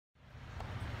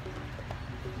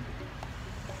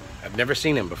I've never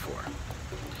seen him before.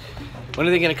 When are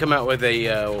they going to come out with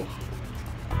a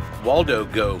Waldo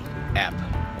Go app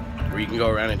where you can go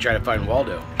around and try to find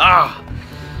Waldo? Ah!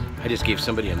 I just gave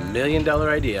somebody $1 million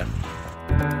idea.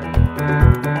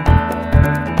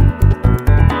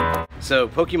 So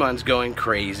Pokemon's going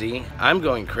crazy. I'm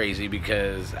going crazy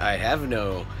because I have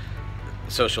no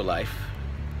social life.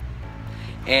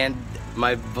 And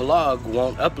my vlog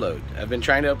won't upload. I've been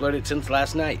trying to upload it since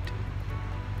last night.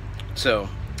 So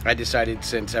I decided,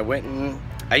 since I went and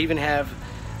I even have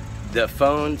the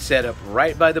phone set up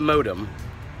right by the modem,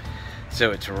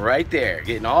 so it's right there,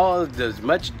 getting all as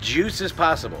much juice as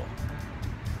possible,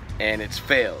 and it's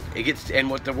failed. It gets, and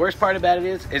what the worst part about it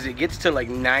is it gets to like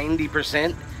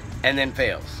 90% and then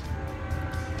fails.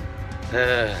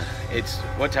 It's,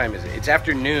 what time is it? It's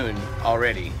afternoon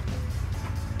already,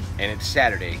 and it's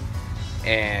Saturday,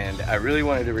 and I really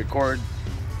wanted to record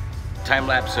time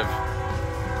lapse of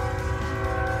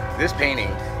this painting,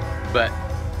 but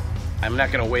I'm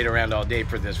not gonna wait around all day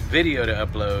for this video to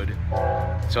upload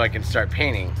so I can start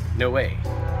painting. No way.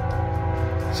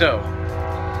 So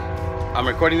I'm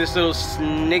recording this little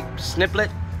snippet,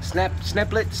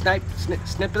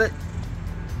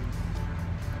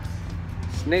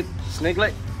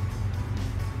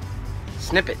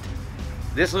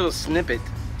 this little snippet,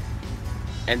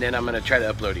 and then I'm gonna try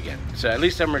to upload again. So at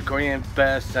least I'm recording it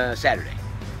Saturday.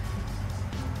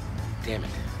 Damn it.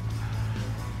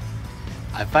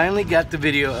 I finally got the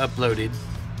video uploaded.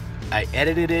 I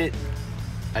edited it.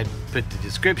 I put the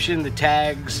description, the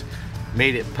tags,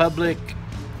 made it public,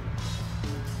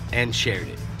 and shared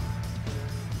it.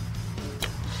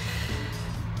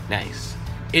 Nice.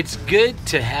 It's good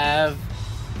to have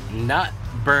not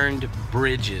burned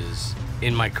bridges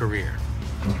in my career.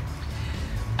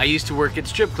 I used to work at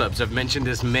strip clubs. I've mentioned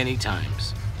this many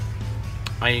times.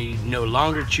 I no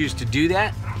longer choose to do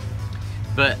that.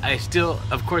 But I still,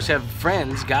 of course, have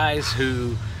friends, guys,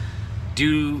 who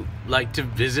do like to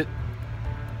visit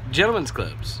gentlemen's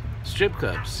clubs, strip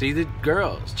clubs, see the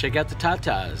girls, check out the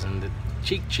tatas and the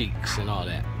cheeks and all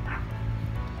that.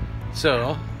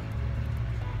 So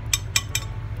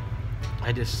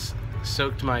I just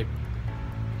soaked my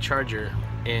charger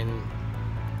in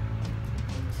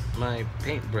my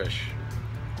paintbrush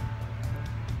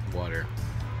water.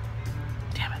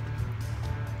 Damn it.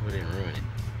 I didn't ruin it.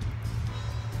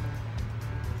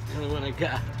 The only one I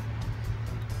got.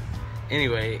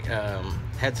 Anyway,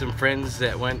 had some friends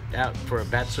that went out for a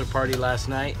bachelor party last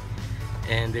night,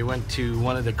 and they went to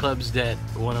one of the clubs that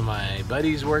one of my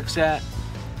buddies works at,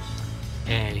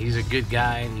 and he's a good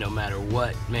guy. No matter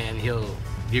what, man, he'll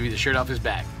give you the shirt off his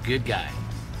back. Good guy.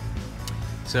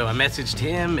 So I messaged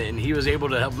him, and he was able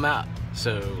to help him out.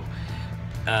 So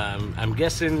I'm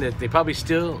guessing that they probably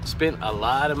still spent a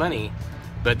lot of money,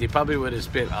 but they probably would have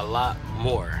spent a lot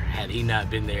more had he not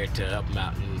been there to help him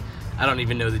out. And I don't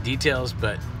even know the details,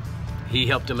 but he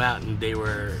helped him out, and they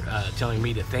were telling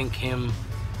me to thank him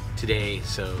today.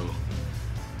 So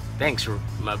thanks,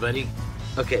 my buddy.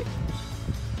 Okay,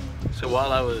 so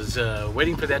while I was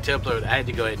waiting for that to upload, I had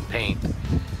to go ahead and paint.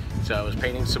 So I was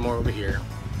painting some more over here.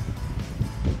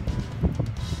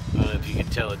 I don't know if you can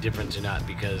tell a difference or not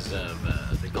because of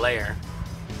the glare.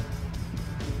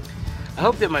 I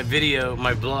hope that my video,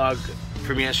 my vlog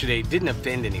from yesterday didn't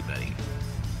offend anybody.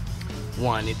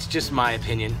 One, it's just my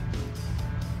opinion.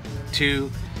 Two,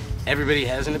 everybody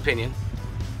has an opinion.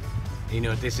 You know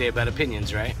what they say about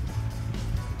opinions, right?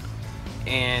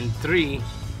 And three,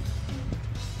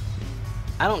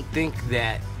 I don't think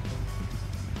that,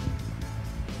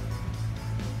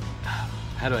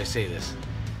 how do I say this?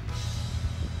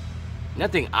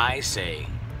 Nothing I say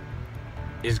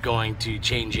is going to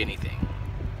change anything.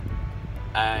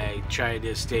 I try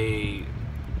to stay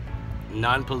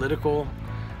non-political.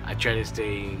 I try to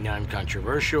stay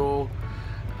non-controversial.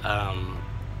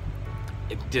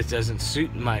 It just doesn't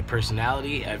suit my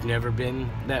personality. I've never been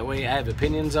that way. I have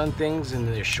opinions on things, and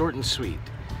they're short and sweet.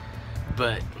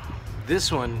 But this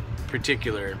one in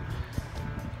particular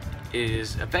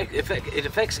is it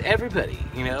affects everybody.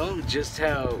 You know, just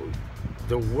how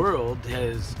the world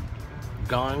has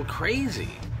gone crazy.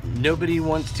 Nobody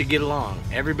wants to get along.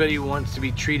 Everybody wants to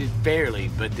be treated fairly,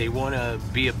 but they want to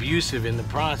be abusive in the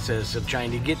process of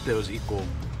trying to get those equal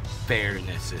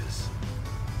fairnesses.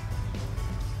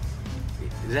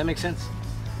 Does that make sense?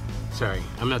 Sorry,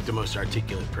 I'm not the most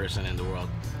articulate person in the world.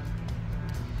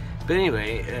 But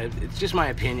anyway, it's just my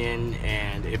opinion,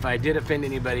 and if I did offend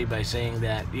anybody by saying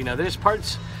that, you know, there's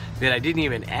parts that I didn't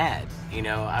even add. You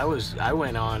know, I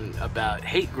went on about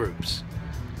hate groups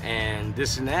and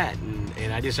this and that,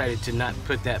 and I decided to not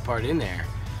put that part in there.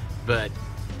 But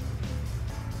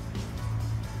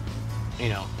you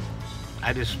know,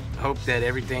 I just hope that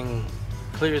everything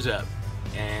clears up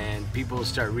and people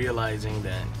start realizing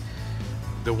that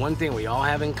the one thing we all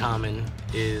have in common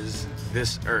is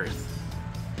this earth,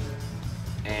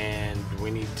 and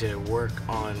we need to work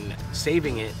on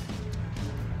saving it,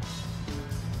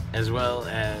 as well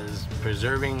as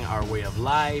preserving our way of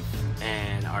life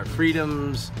and our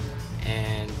freedoms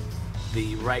and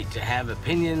the right to have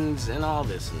opinions and all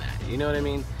this and that. You know what I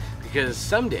mean? Because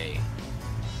someday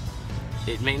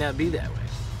it may not be that way.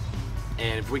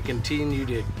 And if we continue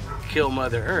to kill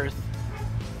Mother Earth,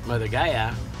 Mother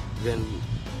Gaia, then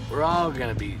we're all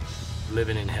gonna be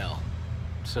living in hell.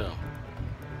 So,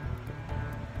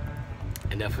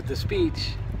 enough with the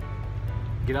speech.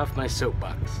 Get off my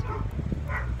soapbox.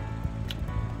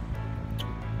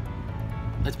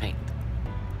 Let's paint.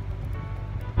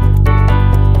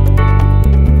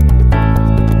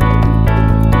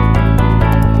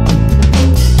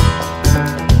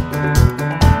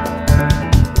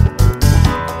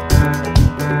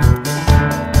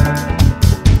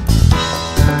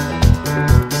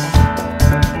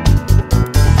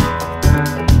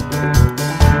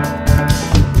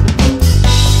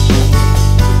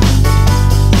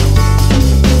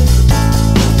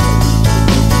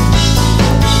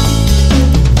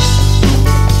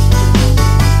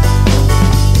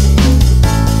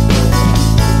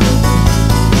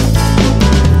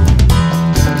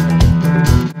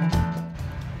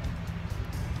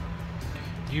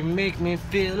 You make me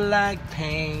feel like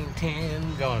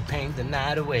painting. Gonna paint the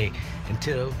night away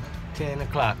until 10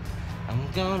 o'clock.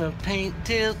 I'm gonna paint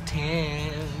till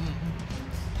 10.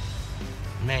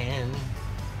 Man,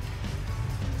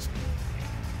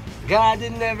 God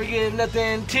didn't ever give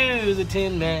nothing to the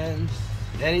Tin Man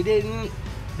that he didn't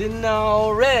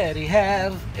already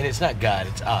have. And it's not God,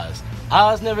 it's Oz.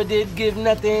 Oz never did give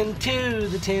nothing to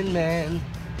the Tin Man.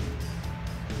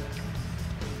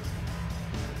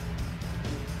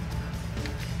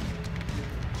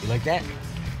 You like that?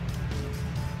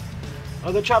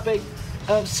 Oh, the Tropic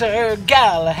of Sir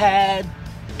Galahad.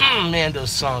 Man,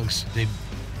 those songs,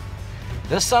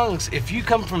 if you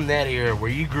come from that era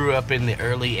where you grew up in the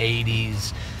early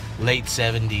 80s, late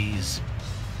 70s,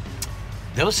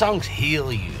 those songs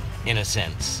heal you, in a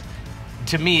sense.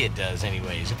 To me, it does,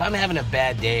 anyways. If I'm having a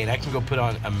bad day and I can go put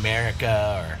on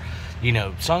America or, you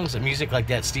know, songs of music like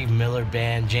that, Steve Miller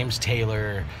Band, James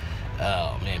Taylor,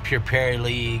 oh man, Pure Prairie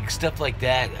League, stuff like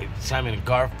that, Simon and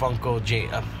Garfunkel,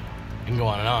 I can go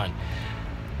on and on.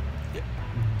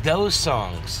 Those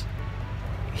songs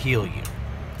heal you.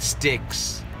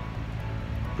 Styx,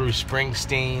 Bruce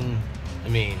Springsteen, I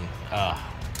mean,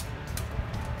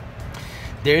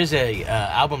 there's a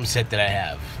album set that I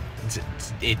have.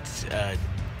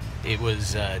 It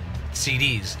was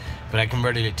CDs, but I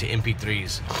converted it to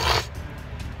MP3s,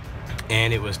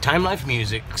 and it was Time Life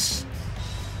Music's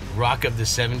Rock of the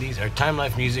 70s, or Time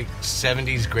Life Music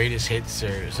 70s Greatest Hits,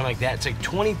 or something like that. It's like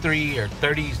 23 or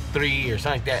 33 or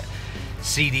something like that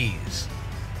CDs,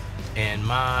 and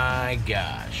my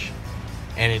gosh,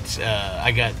 and it's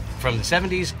I got from the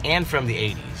 70s and from the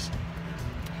 80s,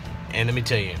 and let me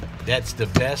tell you, that's the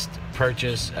best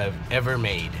purchase I've ever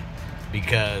made,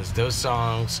 because those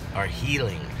songs are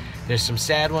healing. There's some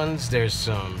sad ones, there's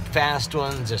some fast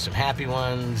ones, there's some happy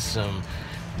ones, some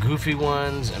goofy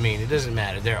ones. I mean, it doesn't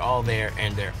matter. They're all there,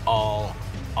 and they're all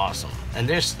awesome. And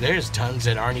there's tons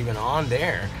that aren't even on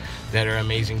there that are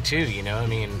amazing too. You know, I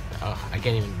mean, I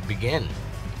can't even begin.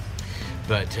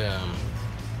 But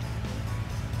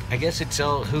I guess it's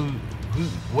all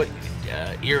what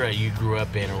era you grew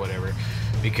up in or whatever.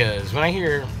 Because when I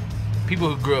hear people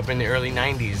who grew up in the early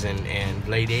 90s and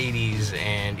late 80s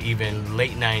and even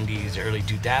late 90s, early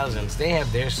 2000s, they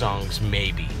have their songs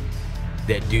maybe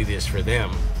that do this for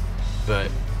them, but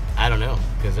I don't know,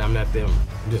 because I'm not them.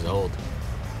 I'm just old.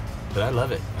 But I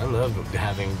love it. I love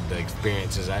having the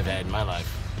experiences I've had in my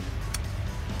life.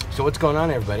 So what's going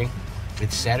on, everybody?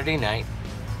 It's Saturday night.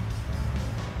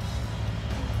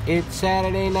 It's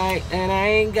Saturday night and I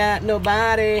ain't got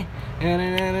nobody, and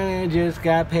I just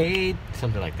got paid.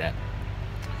 Something like that.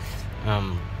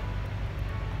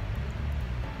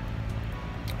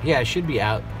 Yeah, I should be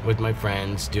out with my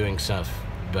friends doing stuff,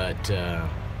 but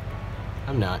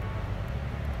I'm not.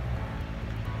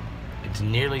 It's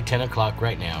nearly 10 o'clock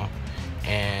right now,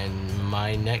 and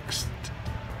my next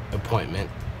appointment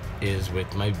is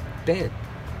with my bed,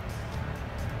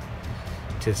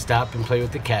 to stop and play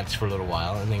with the cats for a little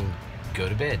while and then go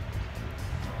to bed.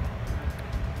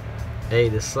 I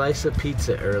ate a slice of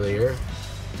pizza earlier,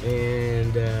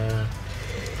 and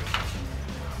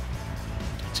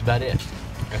that's about it.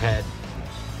 I've had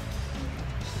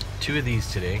 2 of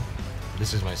these today.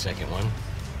 This is my second one.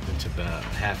 It's about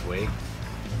halfway.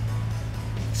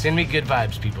 Send me good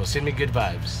vibes, people. Send me good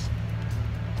vibes.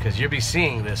 Because you'll be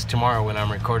seeing this tomorrow when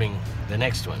I'm recording the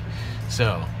next one.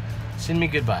 So, send me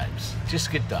good vibes.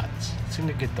 Just good thoughts. Send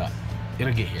me a good thought.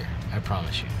 It'll get here. I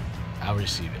promise you. I'll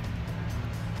receive it.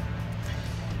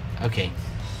 Okay.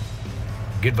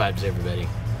 Good vibes, everybody.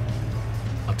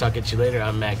 I'll talk at you later.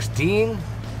 I'm Max Dean.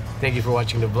 Thank you for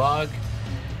watching the vlog.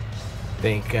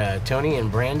 Thank Tony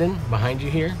and Brandon behind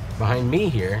me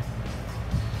here.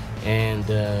 And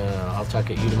I'll talk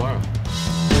at you tomorrow.